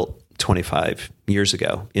was built 25 years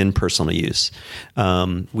ago in personal use.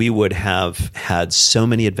 We would have had so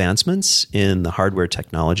many advancements in the hardware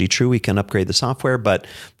technology. True, we can upgrade the software, but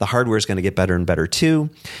the hardware is going to get better and better too.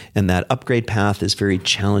 And that upgrade path is very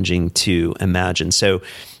challenging to imagine. So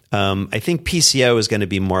I think PCO is going to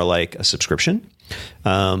be more like a subscription.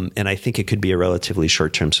 And I think it could be a relatively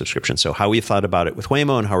short-term subscription. So how we've thought about it with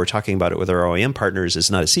Waymo and how we're talking about it with our OEM partners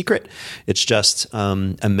is not a secret. It's just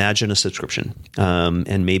imagine a subscription,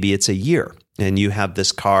 and maybe it's a year, and you have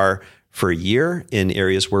this car for a year in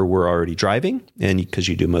areas where we're already driving, and because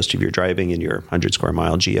you do most of your driving in your 100 square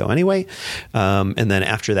mile geo anyway. And then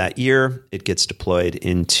after that year, it gets deployed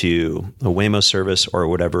into a Waymo service or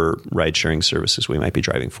whatever ride sharing services we might be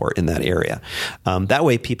driving for in that area. That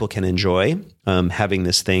way people can enjoy having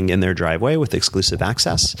this thing in their driveway with exclusive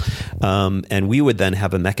access. And we would then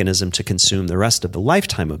have a mechanism to consume the rest of the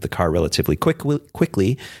lifetime of the car relatively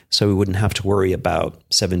quickly, so we wouldn't have to worry about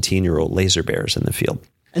 17-year-old laser bears in the field.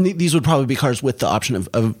 And these would probably be cars with the option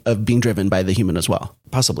of being driven by the human as well.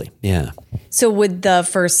 Possibly, yeah. So would the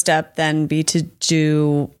first step then be to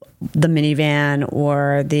do the minivan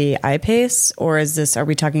or the iPace, or are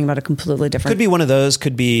we talking about a completely different? Could be one of those.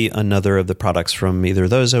 Could be another of the products from either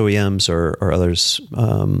those OEMs or others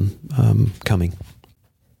coming.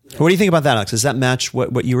 What do you think about that, Alex? Does that match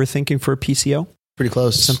what you were thinking for PCO? Pretty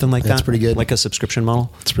close. Something like that. That's pretty good. Like a subscription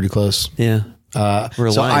model. It's pretty close. Yeah. We're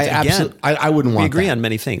aligned. So I wouldn't want. We agree that. on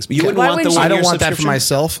many things, but you wouldn't Why want the wouldn't you? I one-year don't want that for subscription?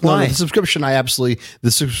 myself. Why? No, the subscription,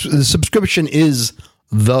 the subscription is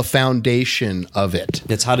the foundation of it.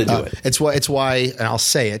 It's how to do it. It's why, and I'll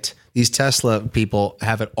say it. These Tesla people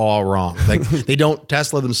have it all wrong. Like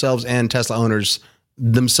Tesla themselves and Tesla owners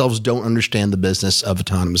themselves don't understand the business of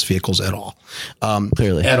autonomous vehicles at all.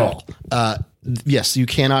 Clearly. At all. Yes, you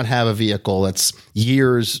cannot have a vehicle that's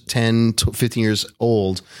years, 10 to 15 years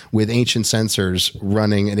old with ancient sensors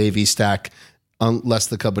running an AV stack unless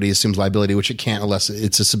the company assumes liability, which it can't unless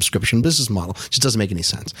it's a subscription business model. It just doesn't make any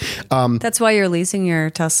sense. That's why you're leasing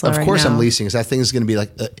your Tesla. Of right course now. I'm leasing, because that thing is going to be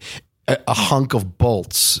like a hunk of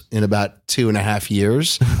bolts in about 2.5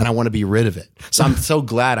 years, and I want to be rid of it. So I'm so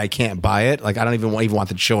glad I can't buy it. Like I don't even want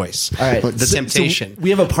the choice. All right. The temptation. So we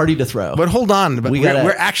have a party to throw. But hold on, but we're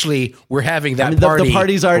having that party. The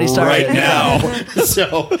party's already started right now.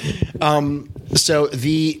 So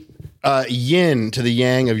the yin to the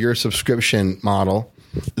yang of your subscription model,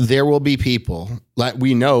 there will be people, like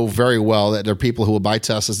we know very well that there are people who will buy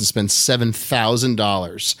Teslas and spend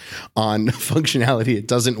 $7,000 on functionality that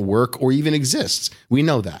doesn't work or even exists. We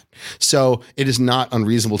know that. So it is not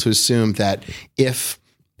unreasonable to assume that if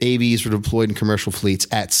AVs were deployed in commercial fleets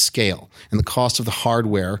at scale and the cost of the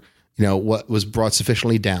hardware, what was brought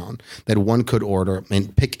sufficiently down, that one could order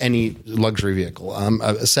and pick any luxury vehicle,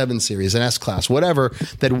 a 7 Series, an S-Class, whatever,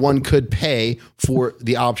 that one could pay for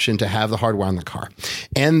the option to have the hardware on the car.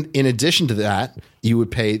 And in addition to that, you would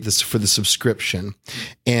pay this for the subscription,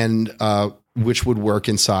 and which would work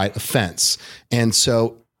inside a fence. And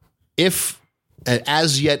so if an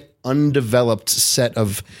as yet undeveloped set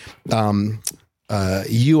of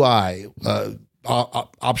UI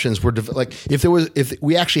options were like if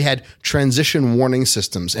we actually had transition warning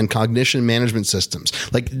systems and cognition management systems,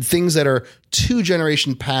 like things that are 2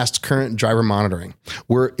 generations past current driver monitoring,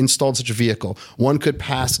 were installed in such a vehicle, one could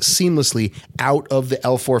pass seamlessly out of the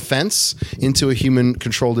L4 fence into a human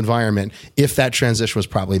controlled environment if that transition was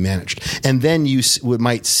properly managed. And then you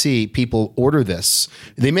might see people order this.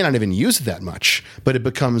 They may not even use it that much, but it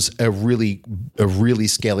becomes a really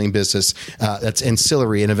scaling business that's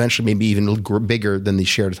ancillary and eventually maybe even bigger than the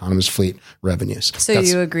shared autonomous fleet revenues. So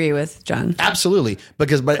you agree with John? Absolutely, but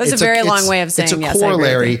that's a very long way of saying it's a yes,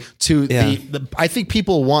 corollary to the. I think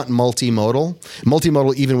people want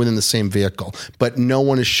multimodal even within the same vehicle, but no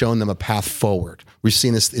one has shown them a path forward. We've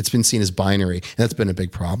seen this; it's been seen as binary, and that's been a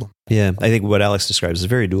big problem. Yeah, I think what Alex describes is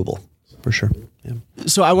very doable for sure. Yeah.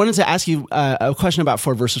 So I wanted to ask you a question about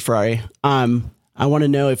Ford versus Ferrari. I want to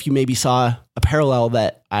know if you maybe saw a parallel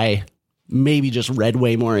that I maybe just read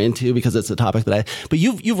way more into, because it's a topic but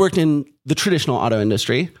you've worked in the traditional auto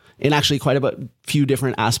industry in actually quite a few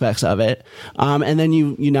different aspects of it. And then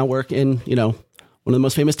you now work in, one of the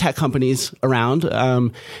most famous tech companies around.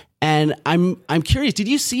 And I'm curious, did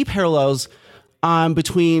you see parallels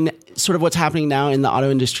between sort of what's happening now in the auto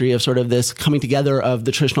industry of sort of this coming together of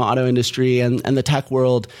the traditional auto industry and the tech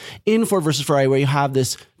world in Ford versus Ferrari, where you have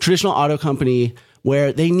this traditional auto company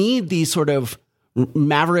where they need these sort of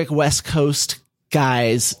maverick West Coast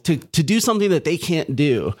guys to do something that they can't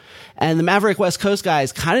do, and the maverick West Coast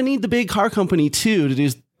guys kind of need the big car company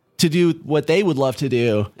too to do what they would love to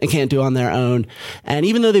do and can't do on their own. And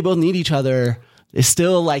even though they both need each other, it's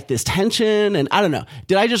still like this tension. And I don't know.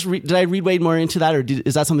 Did I read way more into that, or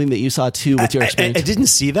is that something that you saw too with your experience? I didn't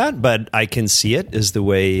see that, but I can see it is the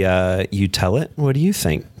way you tell it. What do you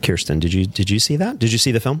think, Kirsten? Did you see that? Did you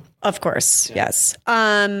see the film? Of course, yes.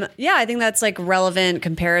 I think that's like relevant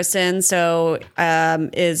comparison. So,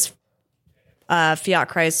 is Fiat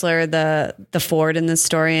Chrysler the Ford in this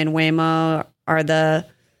story, and Waymo are the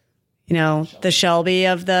Shelby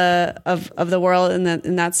of the world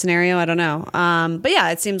in that scenario? I don't know. But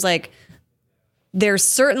yeah, it seems like there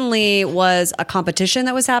certainly was a competition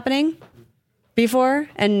that was happening before,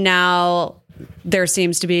 and now there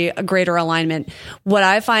seems to be a greater alignment. What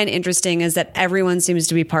I find interesting is that everyone seems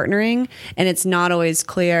to be partnering, and it's not always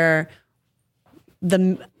clear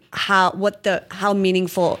how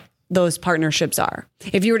meaningful those partnerships are.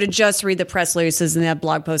 If you were to just read the press releases and the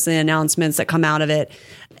blog posts and the announcements that come out of it,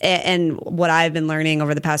 and what I've been learning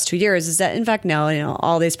over the past 2 years is that, in fact, no,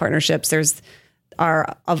 all these partnerships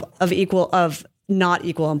are of not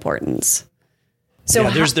equal importance. So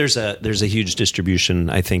there's a huge distribution,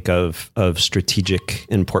 I think, of strategic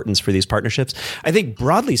importance for these partnerships. I think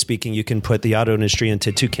broadly speaking, you can put the auto industry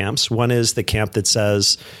into two camps. One is the camp that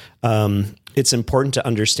says it's important to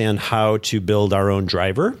understand how to build our own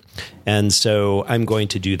driver, and so I'm going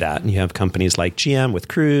to do that. And you have companies like GM with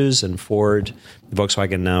Cruise and Ford,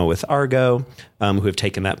 Volkswagen now with Argo, who have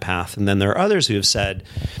taken that path. And then there are others who have said,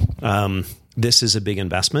 this is a big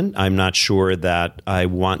investment. I'm not sure that I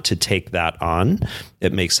want to take that on.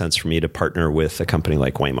 It makes sense for me to partner with a company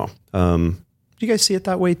like Waymo. Do you guys see it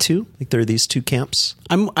that way too? Like there are these two camps?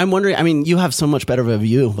 I'm wondering, I mean, you have so much better of a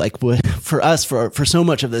view, like for us, for so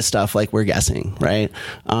much of this stuff, like we're guessing, right?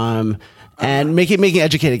 And making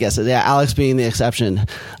educated guesses. Yeah, Alex being the exception.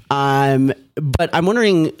 But I'm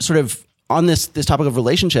wondering, sort of, on this topic of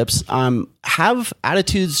relationships, have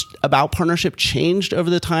attitudes about partnership changed over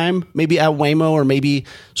the time? Maybe at Waymo, or maybe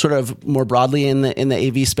sort of more broadly in the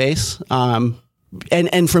AV space,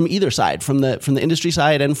 and from either side, from the industry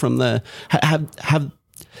side, and from the have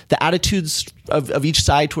the attitudes of each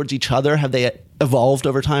side towards each other, have they evolved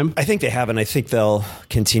over time? I think they have, and I think they'll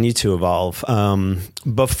continue to evolve.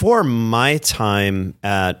 Before my time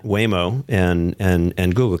at Waymo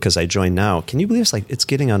and Google, because I joined now, can you believe it's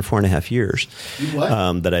getting on 4.5 years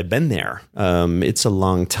that I've been there? It's a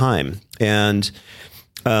long time. And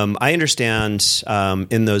I understand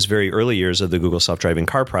in those very early years of the Google self-driving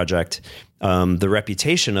car project, the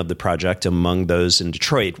reputation of the project among those in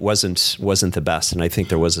Detroit wasn't the best, and I think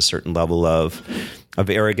there was a certain level of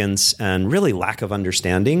arrogance and really lack of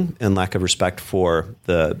understanding and lack of respect for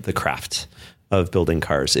the craft of building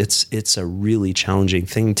cars. It's a really challenging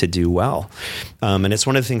thing to do well. And it's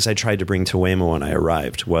one of the things I tried to bring to Waymo when I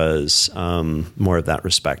arrived was more of that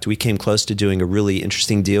respect. We came close to doing a really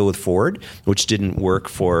interesting deal with Ford, which didn't work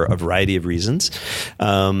for a variety of reasons,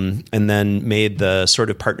 and then made the sort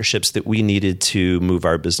of partnerships that we needed to move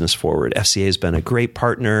our business forward. FCA has been a great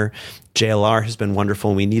partner. JLR has been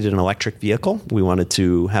wonderful. We needed an electric vehicle. We wanted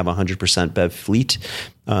to have a 100% BEV fleet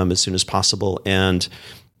as soon as possible. And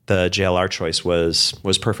the JLR choice was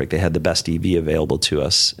perfect. They had the best EV available to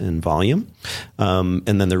us in volume. And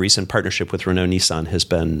then the recent partnership with Renault Nissan has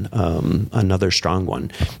been another strong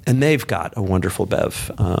one. And they've got a wonderful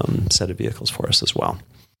BEV set of vehicles for us as well.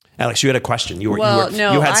 Alex, you had a question. You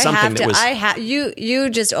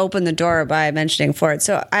just opened the door by mentioning Ford.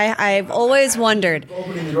 So I've always wondered.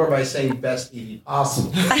 Opening the door by saying best EV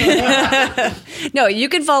possible. No, you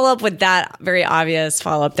can follow up with that very obvious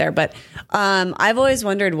follow up there. But I've always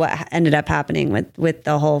wondered what ended up happening with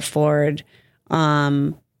the whole Ford.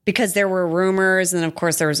 Because there were rumors, and then of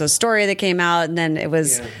course there was a story that came out, and then nothing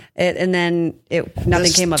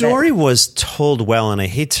came of it. The story was told well, and I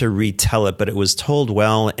hate to retell it, but it was told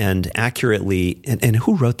well and accurately. And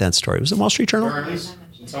who wrote that story? Was it Wall Street Journal?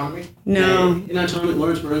 Autonomy? No. In Autonomy,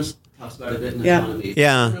 Lawrence Burns talks about it a bit in Autonomy.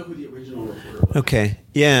 Yeah. I don't know who the original reporter was. Okay.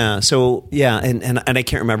 Yeah. So yeah, and I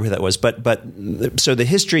can't remember who that was, but so the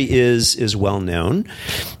history is well known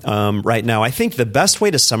right now. I think the best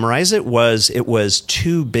way to summarize it was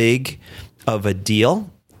too big of a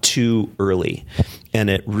deal too early, and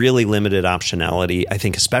it really limited optionality. I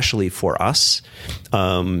think especially for us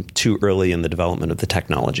too early in the development of the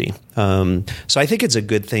technology. So I think it's a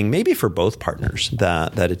good thing, maybe for both partners,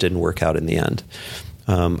 that it didn't work out in the end.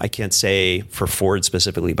 I can't say for Ford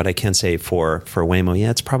specifically, but I can say for Waymo, yeah,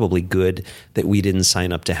 it's probably good that we didn't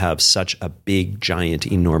sign up to have such a big, giant,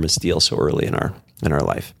 enormous deal so early in our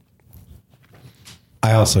life.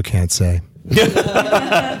 I also can't say.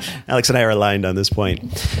 Alex and I are aligned on this point.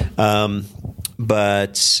 And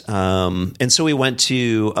so we went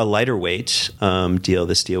to a lighter weight deal.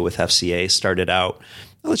 This deal with FCA started out,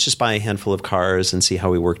 let's just buy a handful of cars and see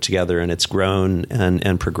how we work together. And it's grown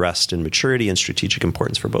and progressed in maturity and strategic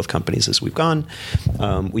importance for both companies as we've gone.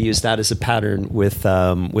 We use that as a pattern with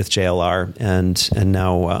JLR, and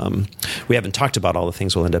now we haven't talked about all the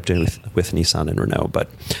things we'll end up doing with Nissan and Renault, but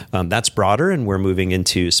that's broader, and we're moving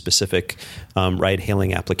into specific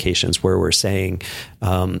ride-hailing applications where we're saying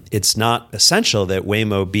it's not essential that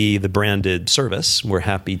Waymo be the branded service. We're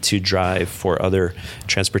happy to drive for other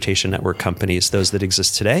transportation network companies, those that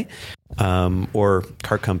exist today, or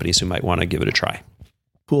car companies who might want to give it a try.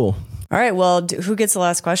 Cool. All right. Well, who gets the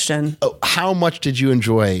last question? Oh, how much did you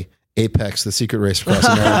enjoy Apex, the secret race across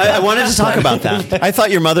America? I wanted to talk about that. I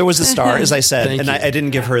thought your mother was the star, as I said, and I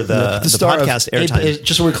didn't give her the star podcast airtime.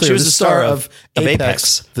 Just so we're clear, she was the star of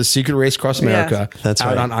Apex, the secret race across America. That's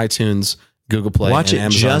out right. on iTunes, Google Play, Watch and it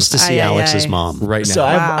Amazon. just to see Alex's mom right now. So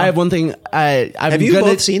I have one thing. Have you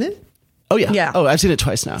both seen it? Oh yeah. Yeah. Oh, I've seen it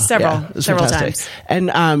twice now. Several fantastic. times.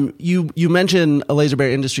 And you mentioned a Laser Bear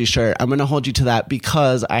Industries shirt. I'm going to hold you to that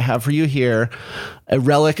because I have for you here a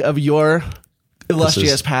relic of your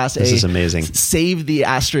illustrious past. This is amazing. Save the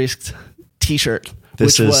Asterisk T-shirt.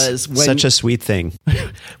 This which is was such a sweet thing.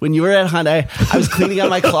 When you were at Hyundai, I was cleaning out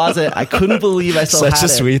my closet. I couldn't believe I still had it. Such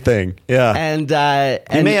a sweet thing. Yeah. And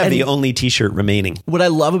you may have the only T-shirt remaining. What I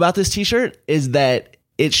love about this T-shirt is that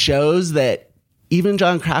it shows that even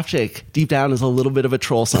John Krafcik, deep down, is a little bit of a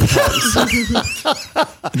troll sometimes.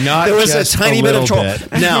 There was a tiny bit of troll.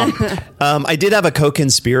 Now, I did have a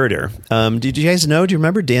co-conspirator. Did you guys know? Do you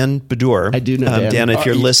remember Dan Bedour? I do know Dan. Dan, if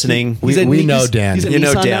you're listening, We know Dan. He's a you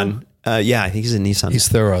know Nissan Dan. Yeah, I think he's a Nissan. He's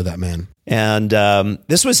thorough, that man. And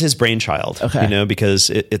this was his brainchild, Okay. because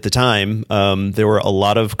at the time, there were a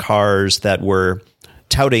lot of cars that were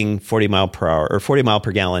touting 40 mile per hour or 40 mile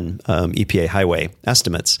per gallon EPA highway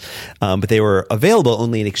estimates, but they were available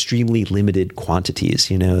only in extremely limited quantities.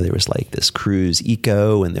 There was like this Cruise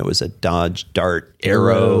Eco, and there was a Dodge Dart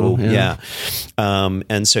Aero. Yeah.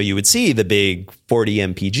 And so you would see the big 40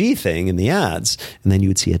 mpg thing in the ads, and then you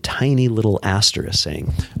would see a tiny little asterisk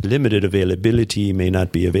saying limited availability, may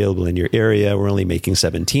not be available in your area. We're only making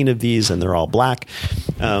 17 of these, and they're all black.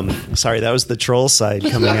 Sorry, that was the troll side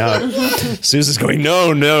coming out. Susan's going, no.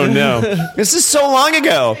 This is so long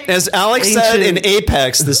ago. As Alex said in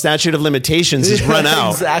Apex, the statute of limitations has run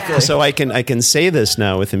out. Exactly. So I can say this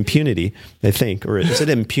now with impunity, I think. Or is it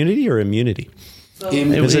impunity or immunity?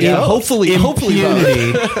 Hopefully,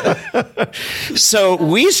 So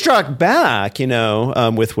we struck back,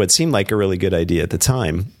 with what seemed like a really good idea at the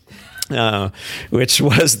time. Which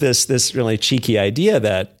was this really cheeky idea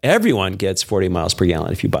that everyone gets 40 miles per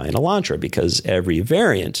gallon if you buy an Elantra, because every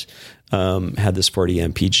variant had this 40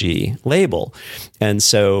 mpg label. And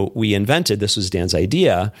so we invented, this was Dan's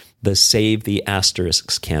idea, the Save the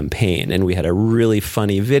Asterisks campaign. And we had a really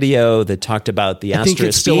funny video that talked about the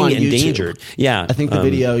asterisks being endangered. Yeah. I think the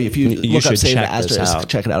video, if you look up Save the Asterisk,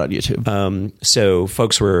 check it out on YouTube. So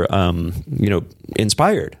folks were,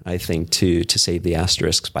 inspired, I think, to save the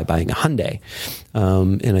asterisks by buying a Hyundai.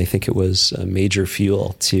 And I think it was a major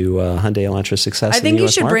fuel to Hyundai Elantra's success. I think you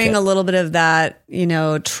should market. bring a little bit of that,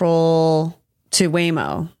 troll to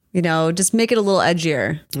Waymo. Just make it a little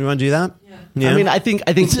edgier. You want to do that? Yeah. I mean, I think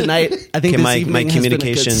tonight, this my evening has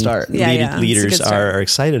communication been a good start. leaders are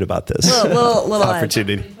excited about this Little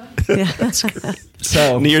opportunity. Yeah.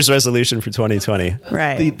 So New Year's resolution for 2020.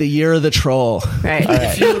 Right. the year of the troll. Right.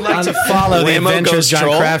 If you would like to follow the Waymo adventures goes John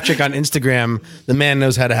troll. Krafcik on Instagram, the man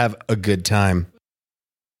knows how to have a good time.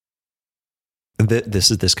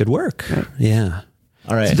 This could work. Right. Yeah.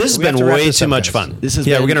 All right. This has We have been to wrap way this too up, much guys. fun.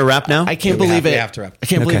 We're going to wrap now? I can't we believe have to wrap. I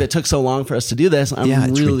can't believe Okay. it took so long for us to do this. I'm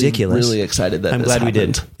It's really ridiculous. really excited that I'm this glad we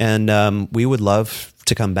happened. did. And we would love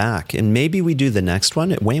to come back. And maybe we do the next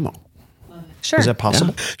one at Waymo. Sure. Is that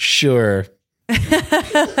possible? Sure.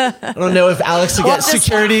 I don't know if Alex will get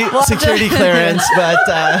security clearance, but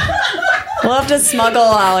We'll have to smuggle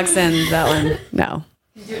Alex in that one.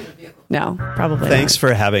 No, probably Thanks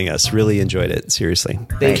for having us. Really enjoyed it. Seriously.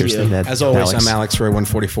 Thank you. Kirsten, Ed, As always, Alex. I'm Alex Roy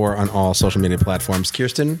 144 on all social media platforms.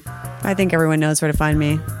 Kirsten, I think everyone knows where to find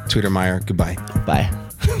me. Tweeter Meyer, goodbye. bye.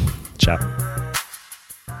 Ciao.